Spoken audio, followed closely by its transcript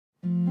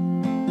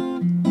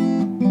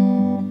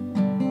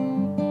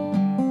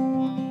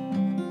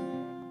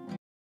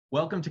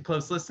Welcome to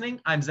Close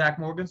Listening. I'm Zach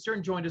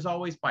Morgenstern, joined as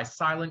always by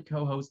silent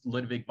co-host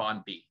Ludwig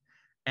von B.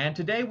 And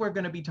today we're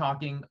going to be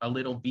talking a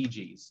little Bee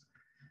Gees.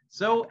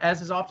 So,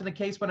 as is often the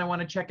case when I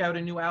want to check out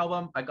a new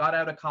album, I got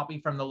out a copy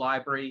from the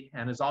library,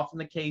 and as often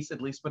the case, at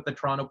least with the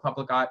Toronto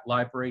Public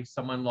Library,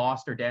 someone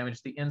lost or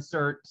damaged the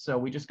insert, so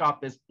we just got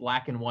this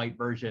black and white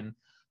version.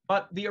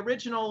 But the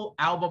original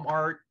album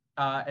art,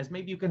 as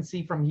maybe you can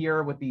see from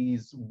here with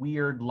these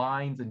weird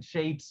lines and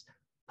shapes,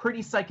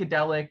 pretty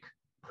psychedelic,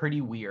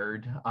 pretty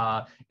weird.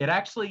 It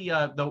actually,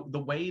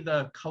 the way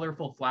the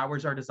colorful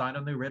flowers are designed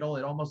on the riddle,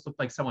 it almost looked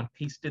like someone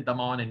pasted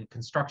them on in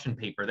construction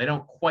paper. They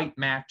don't quite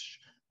match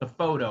the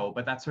photo,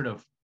 but that sort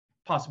of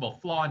possible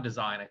flaw in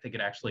design, I think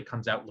it actually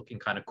comes out looking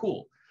kind of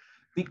cool.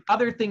 The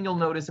other thing you'll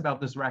notice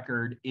about this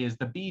record is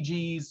the Bee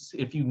Gees,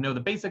 if you know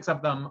the basics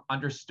of them,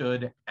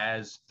 understood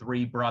as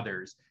three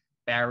brothers,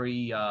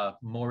 Barry,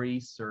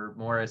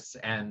 Morris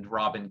and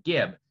Robin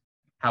Gibb.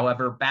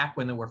 However, back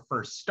when they were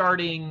first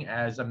starting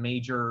as a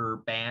major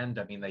band,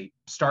 I mean, they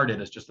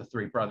started as just the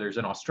three brothers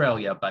in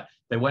Australia, but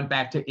they went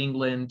back to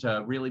England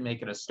to really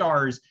make it as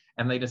stars.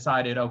 And they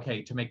decided,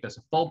 okay, to make this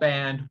a full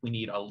band, we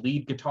need a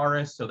lead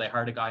guitarist. So they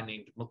hired a guy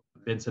named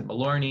Vincent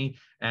Maloney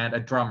and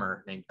a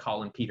drummer named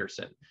Colin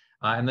Peterson.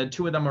 And the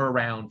two of them are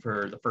around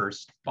for the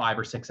first 5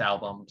 or 6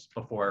 albums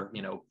before,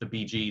 the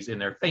Bee Gees in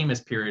their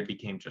famous period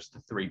became just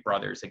the three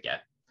brothers again.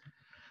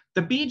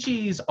 The Bee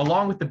Gees,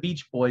 along with the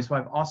Beach Boys, who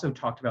I've also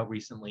talked about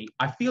recently,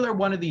 I feel are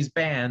one of these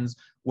bands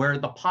where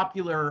the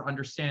popular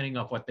understanding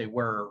of what they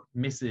were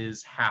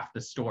misses half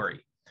the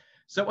story.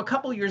 So a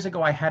couple of years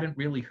ago, I hadn't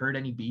really heard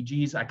any Bee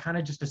Gees. I kind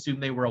of just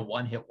assumed they were a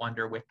one-hit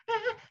wonder with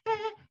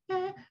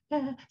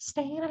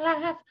Staying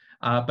Alive.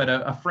 But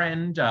a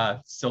friend,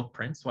 Silk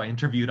Prince, who I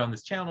interviewed on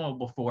this channel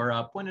before,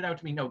 pointed out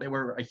to me, no, they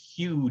were a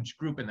huge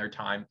group in their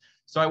time.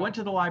 So I went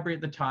to the library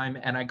at the time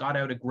and I got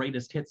out a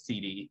greatest hits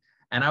CD.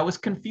 And I was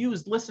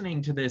confused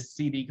listening to this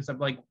CD because I'm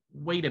like,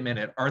 wait a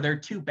minute, are there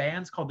two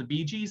bands called the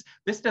Bee Gees?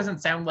 This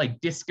doesn't sound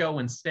like disco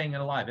and Staying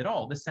Alive at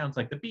all. This sounds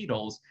like the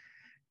Beatles.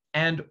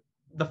 And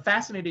the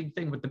fascinating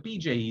thing with the Bee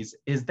Gees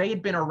is they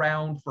had been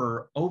around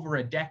for over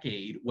a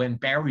decade when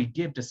Barry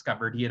Gibb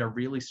discovered he had a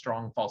really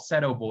strong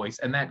falsetto voice,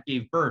 and that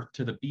gave birth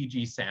to the Bee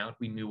Gees sound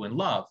we knew and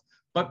loved.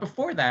 But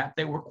before that,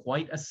 they were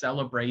quite a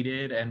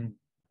celebrated and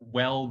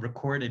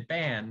well-recorded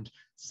band,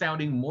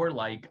 sounding more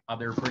like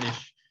other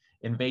British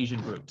invasion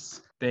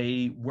groups.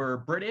 They were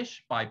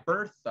British by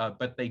birth,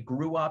 but they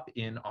grew up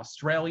in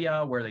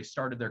Australia where they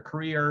started their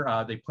career.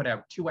 They put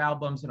out 2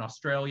 albums in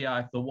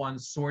Australia. The one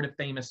sort of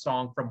famous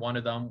song from one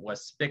of them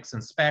was Spicks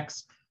and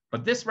Specks.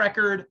 But this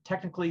record,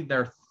 technically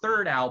their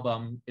 3rd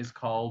album, is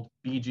called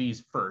Bee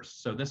Gees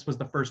First. So this was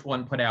the first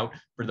one put out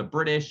for the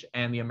British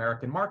and the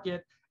American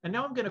market. And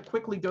now I'm going to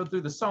quickly go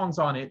through the songs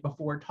on it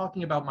before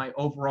talking about my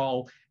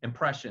overall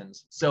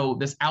impressions. So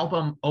this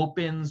album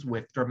opens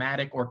with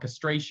dramatic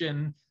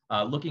orchestration.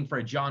 Looking for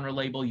a genre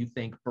label, you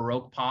think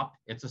Baroque pop.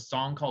 It's a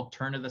song called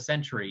Turn of the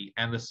Century,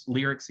 and the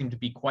lyrics seem to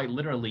be quite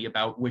literally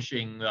about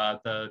wishing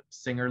the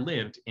singer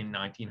lived in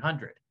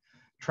 1900.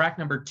 Track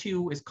number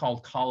 2 is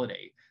called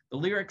Holiday. The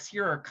lyrics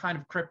here are kind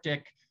of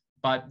cryptic,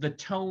 but the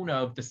tone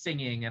of the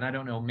singing, and I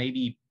don't know,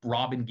 maybe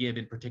Robin Gibb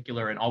in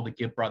particular and all the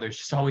Gibb brothers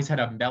just always had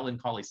a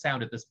melancholy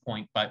sound at this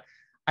point, but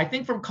I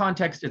think from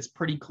context, it's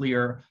pretty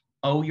clear.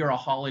 Oh, You're a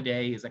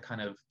Holiday is a kind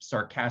of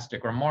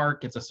sarcastic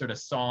remark. It's a sort of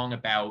song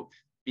about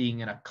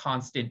being in a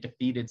constant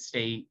defeated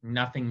state.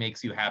 Nothing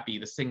makes you happy.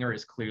 The singer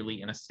is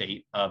clearly in a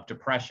state of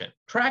depression.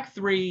 Track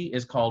 3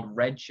 is called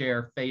Red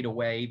Chair Fade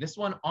Away. This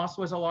one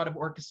also has a lot of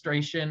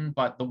orchestration,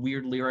 but the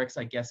weird lyrics,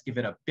 I guess, give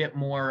it a bit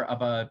more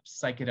of a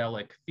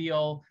psychedelic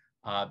feel.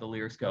 The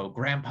lyrics go,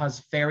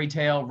 Grandpa's fairy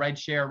tale, red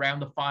chair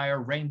around the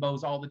fire,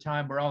 rainbows all the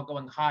time, we're all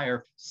going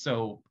higher.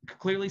 So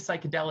clearly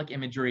psychedelic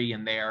imagery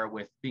in there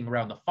with being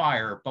around the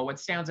fire. But what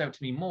stands out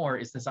to me more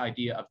is this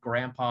idea of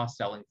Grandpa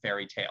selling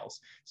fairy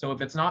tales. So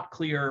if it's not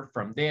clear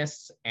from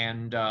this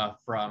and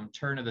from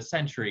Turn of the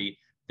Century,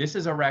 this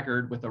is a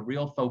record with a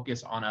real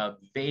focus on a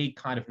vague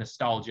kind of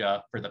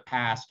nostalgia for the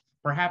past,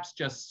 perhaps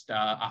just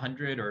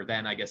 100 or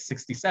then I guess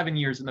 67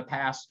 years in the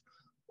past,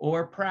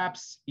 or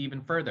perhaps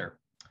even further.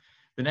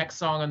 The next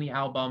song on the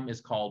album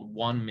is called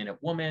 1 Minute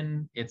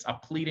Woman. It's a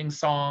pleading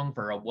song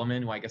for a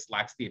woman who I guess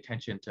lacks the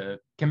attention to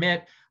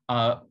commit.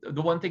 The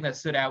one thing that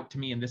stood out to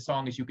me in this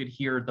song is you could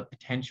hear the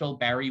potential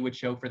Barry would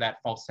show for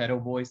that falsetto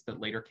voice that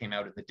later came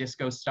out of the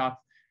disco stuff.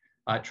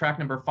 Track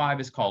number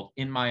 5 is called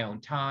In My Own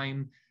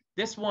Time.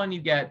 This one,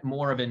 you get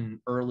more of an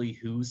early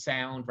Who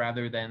sound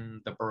rather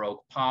than the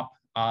Baroque pop.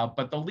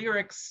 But the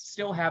lyrics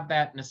still have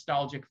that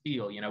nostalgic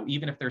feel,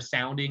 even if they're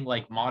sounding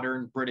like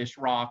modern British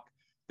rock.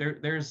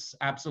 There's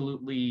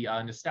absolutely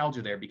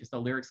nostalgia there because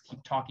the lyrics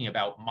keep talking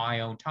about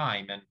my own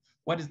time. And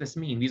what does this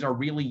mean? These are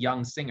really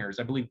young singers.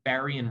 I believe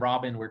Barry and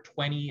Robin were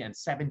 20 and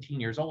 17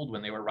 years old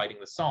when they were writing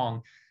the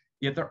song,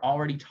 yet they're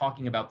already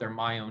talking about their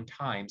my own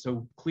time.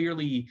 So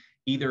clearly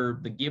either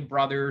the Gibb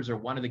brothers or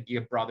one of the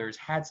Gibb brothers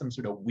had some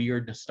sort of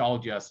weird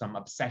nostalgia, some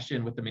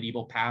obsession with the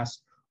medieval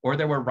past, or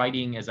they were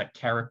writing as a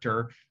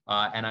character.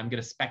 And I'm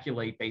going to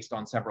speculate based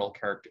on several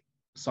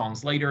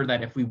songs later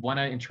that if we want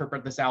to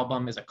interpret this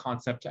album as a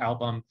concept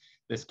album,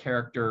 this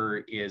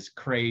character is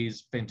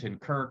Craze Finton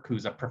Kirk,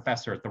 who's a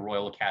professor at the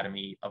Royal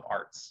Academy of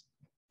Arts.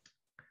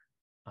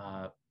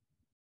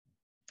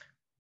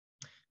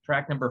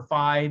 Track number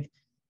 5.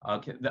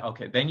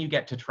 Okay, then you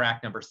get to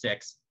track number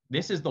 6.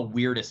 This is the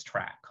weirdest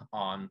track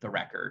on the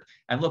record.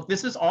 And look,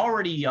 this is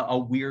already a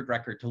weird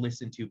record to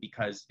listen to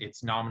because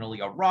it's nominally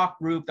a rock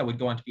group that would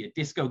go on to be a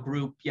disco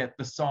group, yet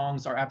the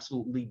songs are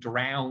absolutely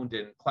drowned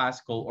in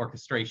classical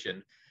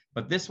orchestration.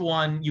 But this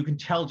one, you can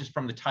tell just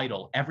from the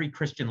title, every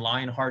Christian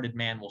lion-hearted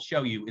man will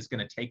show you is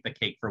going to take the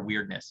cake for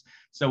weirdness.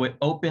 So it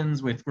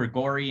opens with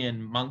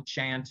Gregorian monk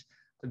chant,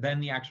 then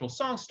the actual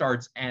song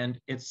starts, and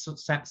it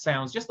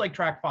sounds just like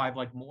track 5,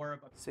 like more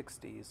of a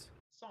 60s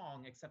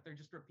song, except they're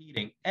just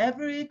repeating,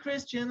 every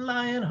Christian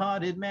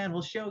lion-hearted man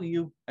will show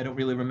you. I don't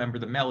really remember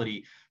the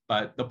melody,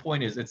 but the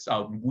point is it's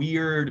a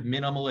weird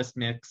minimalist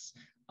mix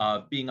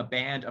of being a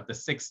band of the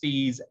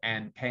 60s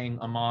and paying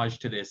homage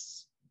to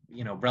this,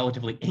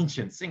 relatively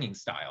ancient singing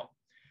style.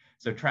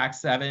 So track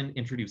 7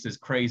 introduces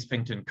Craze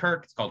Finton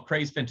Kirk. It's called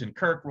Craze Finton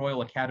Kirk,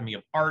 Royal Academy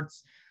of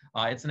Arts.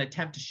 It's an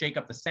attempt to shake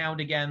up the sound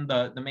again.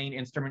 The main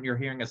instrument you're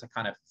hearing is a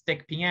kind of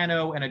thick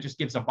piano, and it just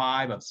gives a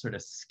vibe of sort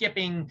of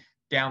skipping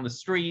down the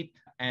street,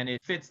 and it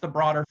fits the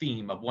broader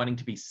theme of wanting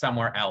to be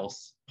somewhere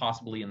else,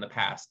 possibly in the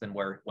past, than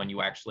when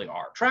you actually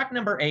are. Track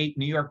number 8,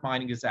 New York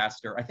Mining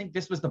Disaster. I think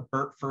this was the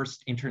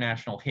first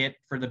international hit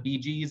for the Bee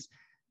Gees,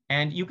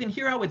 and you can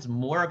hear how it's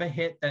more of a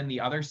hit than the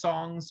other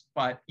songs,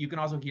 but you can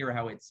also hear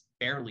how it's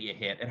barely a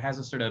hit. It has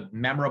a sort of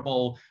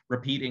memorable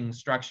repeating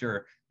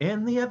structure.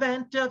 In the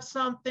event of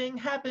something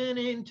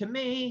happening to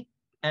me.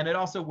 And it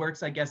also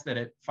works, I guess, that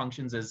it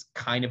functions as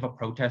kind of a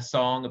protest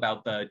song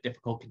about the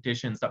difficult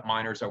conditions that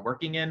miners are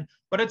working in.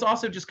 But it's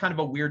also just kind of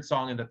a weird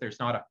song in that there's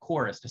not a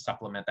chorus to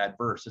supplement that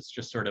verse. It's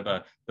just sort of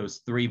those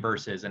 3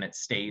 verses, and it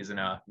stays in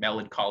a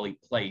melancholy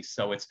place.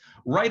 So it's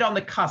right on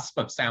the cusp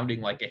of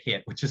sounding like a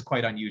hit, which is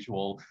quite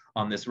unusual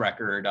on this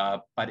record.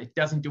 But it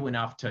doesn't do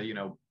enough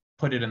to,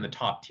 put it in the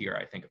top tier,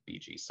 I think, of Bee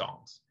Gees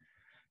songs.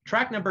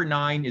 Track number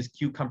 9 is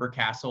Cucumber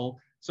Castle.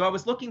 So I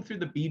was looking through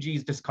the Bee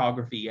Gees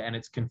discography, and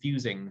it's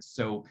confusing.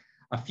 So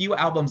a few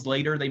albums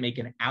later, they make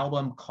an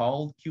album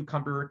called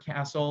Cucumber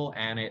Castle,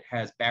 and it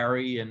has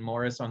Barry and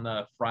Morris on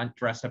the front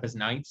dressed up as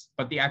knights.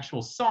 But the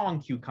actual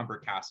song Cucumber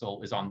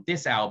Castle is on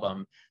this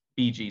album,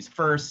 Bee Gees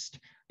First.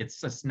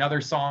 It's just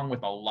another song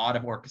with a lot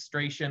of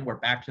orchestration. We're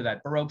back to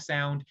that Baroque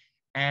sound.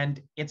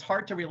 And it's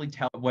hard to really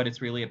tell what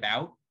it's really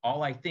about.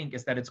 All I think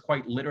is that it's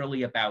quite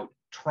literally about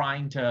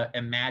trying to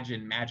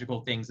imagine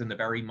magical things in the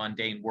very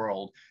mundane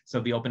world.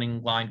 So the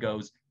opening line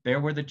goes, there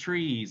were the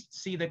trees,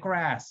 see the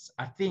grass,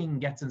 a thing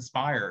gets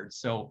inspired.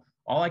 So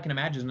all I can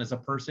imagine is a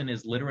person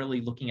is literally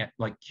looking at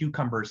like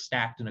cucumbers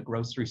stacked in a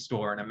grocery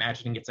store and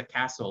imagining it's a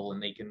castle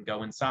and they can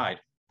go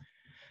inside.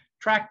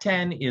 Track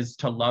 10 is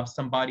To Love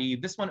Somebody.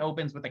 This one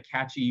opens with a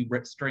catchy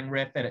string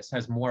riff, and it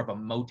has more of a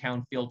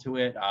Motown feel to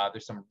it.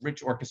 There's some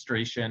rich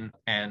orchestration,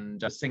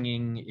 and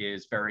singing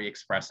is very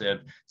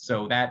expressive.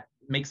 So that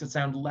makes it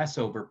sound less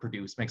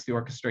overproduced, makes the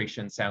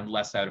orchestration sound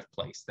less out of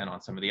place than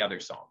on some of the other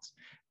songs.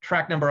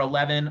 Track number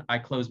 11, I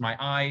Close My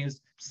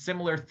Eyes.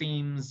 Similar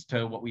themes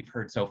to what we've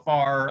heard so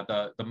far.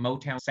 The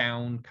Motown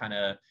sound kind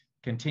of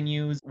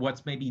continues.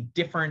 What's maybe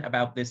different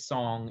about this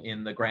song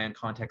in the grand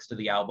context of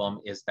the album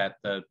is that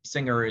the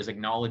singer is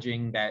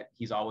acknowledging that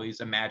he's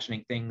always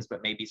imagining things,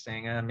 but maybe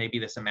saying, maybe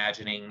this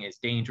imagining is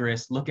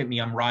dangerous. Look at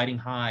me, I'm riding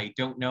high.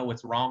 Don't know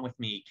what's wrong with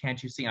me.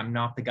 Can't you see I'm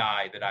not the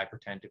guy that I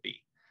pretend to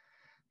be?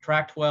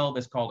 Track 12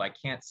 is called I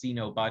Can't See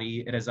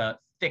Nobody. It is a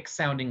thick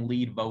sounding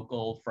lead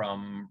vocal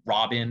from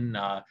Robin.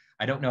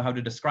 I don't know how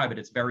to describe it.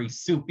 It's very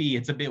soupy.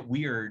 It's a bit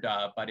weird,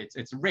 but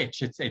it's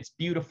rich. It's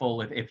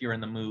beautiful if you're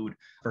in the mood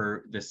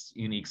for this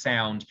unique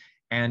sound.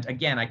 And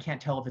again, I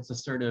can't tell if it's a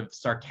sort of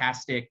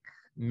sarcastic,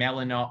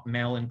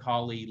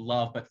 melancholy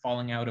love, but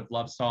falling out of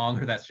love song,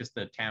 or that's just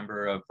the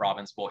timbre of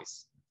Robin's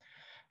voice.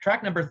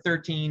 Track number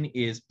 13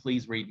 is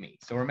Please Read Me.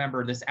 So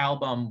remember, this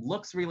album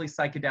looks really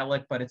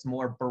psychedelic, but it's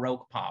more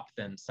Baroque pop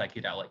than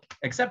psychedelic,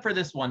 except for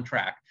this one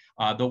track.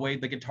 The way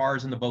the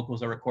guitars and the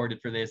vocals are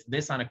recorded for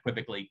this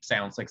unequivocally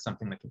sounds like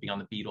something that could be on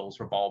the Beatles'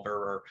 Revolver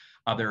or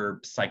other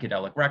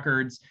psychedelic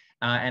records.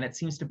 And it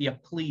seems to be a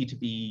plea to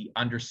be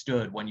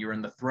understood when you're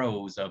in the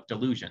throes of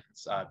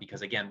delusions.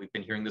 Because again, we've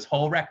been hearing this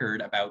whole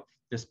record about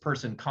this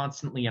person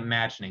constantly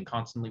imagining,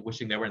 constantly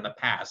wishing they were in the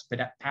past,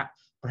 but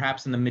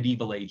perhaps in the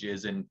medieval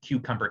ages in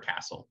Cucumber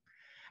Castle.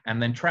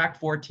 And then track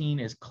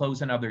 14 is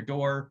Close Another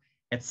Door.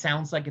 It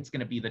sounds like it's going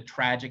to be the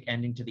tragic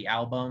ending to the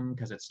album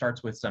because it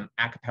starts with some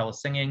a cappella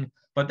singing,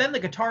 but then the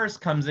guitars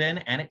comes in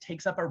and it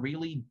takes up a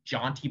really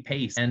jaunty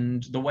pace.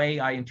 And the way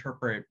I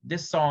interpret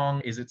this song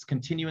is it's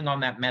continuing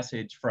on that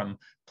message from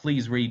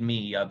Please Read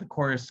Me. The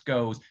chorus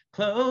goes,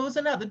 close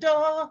another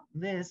door,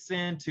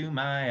 listen to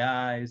my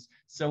eyes.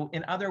 So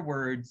in other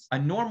words, a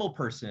normal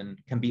person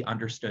can be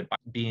understood by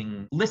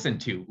being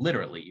listened to,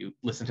 literally. You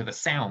listen to the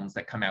sounds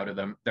that come out of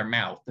their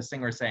mouth. The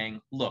singer saying,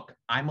 look,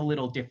 I'm a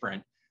little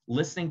different.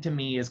 Listening to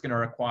me is going to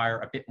require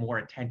a bit more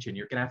attention.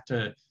 You're going to have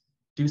to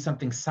do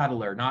something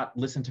subtler, not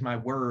listen to my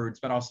words,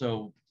 but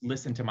also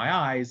listen to my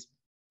eyes.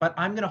 But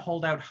I'm going to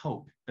hold out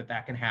hope that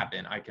that can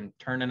happen. I can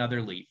turn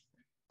another leaf,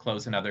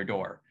 close another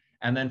door.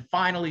 And then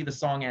finally, the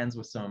song ends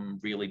with some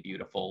really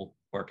beautiful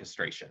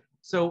orchestration.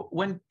 So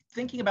when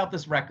thinking about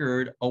this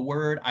record, a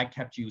word I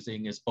kept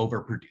using is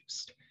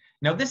overproduced.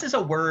 Now, this is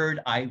a word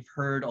I've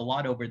heard a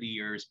lot over the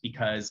years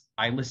because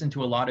I listen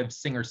to a lot of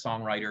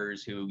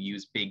singer-songwriters who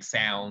use big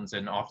sounds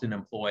and often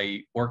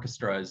employ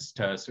orchestras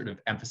to sort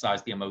of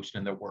emphasize the emotion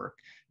in their work.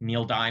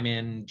 Neil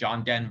Diamond,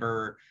 John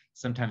Denver,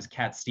 sometimes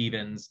Cat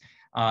Stevens.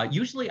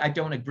 Usually I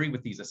don't agree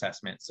with these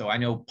assessments. So I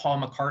know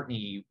Paul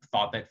McCartney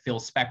thought that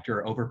Phil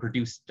Spector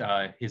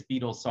overproduced his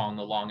Beatles song,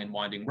 The Long and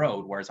Winding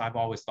Road, whereas I've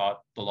always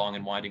thought The Long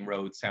and Winding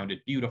Road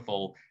sounded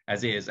beautiful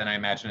as is, and I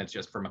imagine it's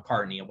just for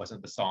McCartney. It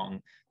wasn't the song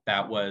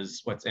that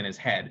was what's in his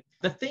head.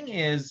 The thing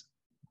is,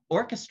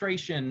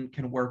 orchestration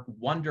can work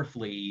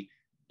wonderfully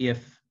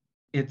if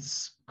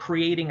it's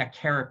creating a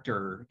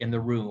character in the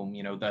room.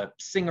 You know, the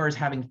singer is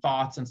having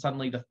thoughts and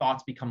suddenly the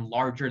thoughts become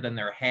larger than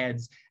their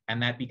heads, and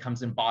that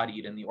becomes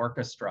embodied in the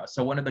orchestra.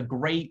 So one of the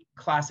great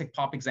classic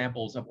pop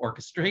examples of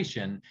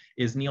orchestration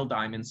is Neil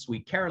Diamond's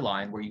Sweet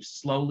Caroline, where you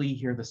slowly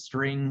hear the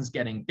strings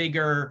getting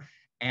bigger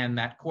and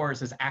that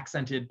chorus is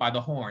accented by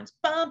the horns.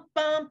 Bum,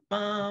 bum,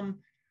 bum.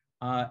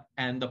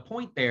 And the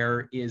point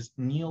there is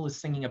Neil is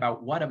singing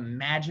about what a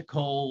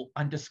magical,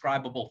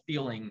 undescribable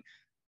feeling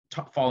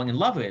falling in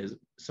love is.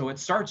 So it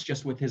starts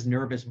just with his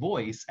nervous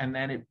voice, and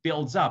then it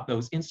builds up.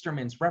 Those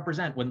instruments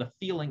represent when the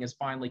feeling is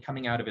finally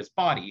coming out of his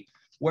body.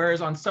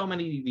 Whereas on so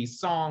many of these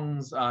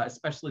songs,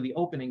 especially the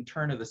opening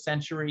Turn of the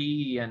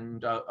Century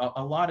and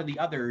a lot of the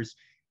others,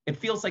 it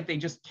feels like they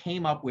just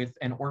came up with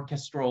an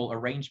orchestral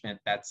arrangement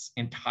that's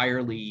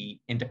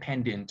entirely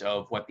independent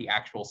of what the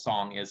actual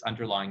song is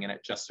underlying, and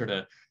it just sort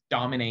of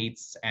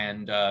dominates.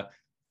 And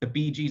the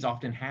Bee Gees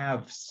often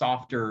have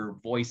softer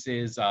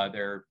voices.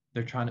 Their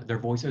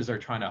voices are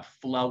trying to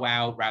flow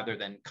out rather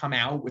than come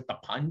out with the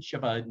punch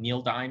of a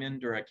Neil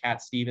Diamond or a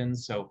Cat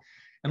Stevens. So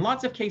in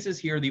lots of cases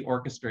here, the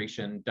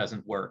orchestration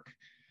doesn't work.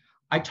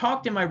 I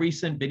talked in my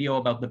recent video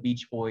about the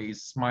Beach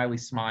Boys' Smiley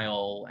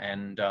Smile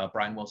and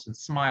Brian Wilson's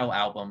Smile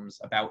albums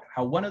about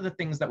how one of the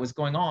things that was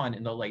going on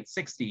in the late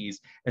 60s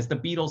is the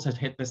Beatles had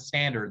hit the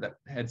standard, that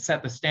had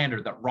set the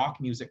standard that rock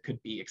music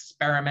could be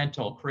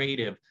experimental,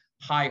 creative,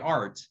 high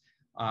art.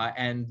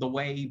 And the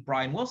way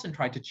Brian Wilson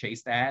tried to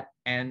chase that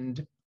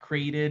and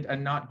created a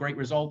not great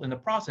result in the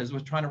process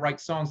was trying to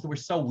write songs that were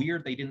so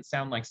weird they didn't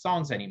sound like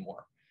songs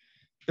anymore.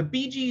 The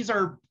Bee Gees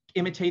are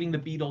imitating the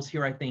Beatles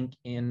here, I think,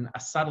 in a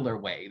subtler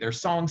way. Their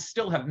songs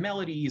still have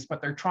melodies, but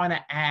they're trying to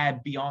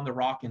add beyond the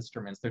rock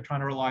instruments. They're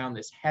trying to rely on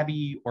this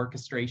heavy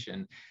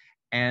orchestration.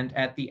 And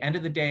at the end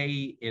of the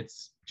day,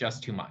 it's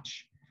just too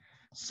much.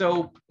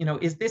 So, you know,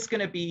 is this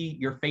going to be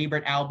your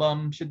favorite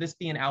album? Should this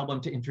be an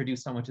album to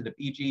introduce someone to the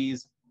Bee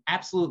Gees?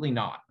 Absolutely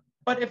not.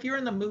 But if you're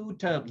in the mood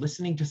to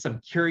listening to some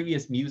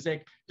curious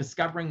music,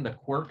 discovering the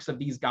quirks of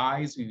these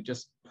guys who you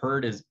just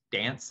heard as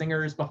dance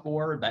singers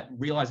before, that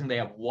realizing they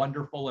have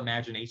wonderful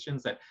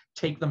imaginations that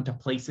take them to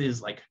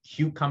places like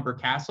Cucumber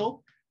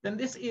Castle, then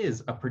this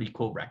is a pretty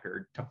cool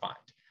record to find.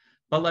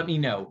 But let me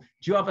know,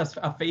 do you have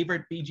a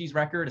favorite Bee Gees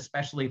record,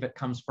 especially if it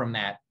comes from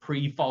that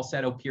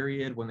pre-falsetto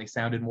period when they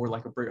sounded more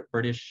like a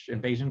British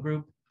invasion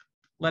group?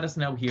 Let us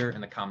know here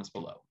in the comments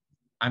below.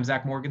 I'm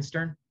Zach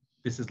Morgenstern.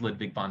 This is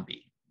Ludwig von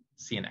Bee.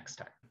 See you next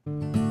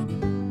time.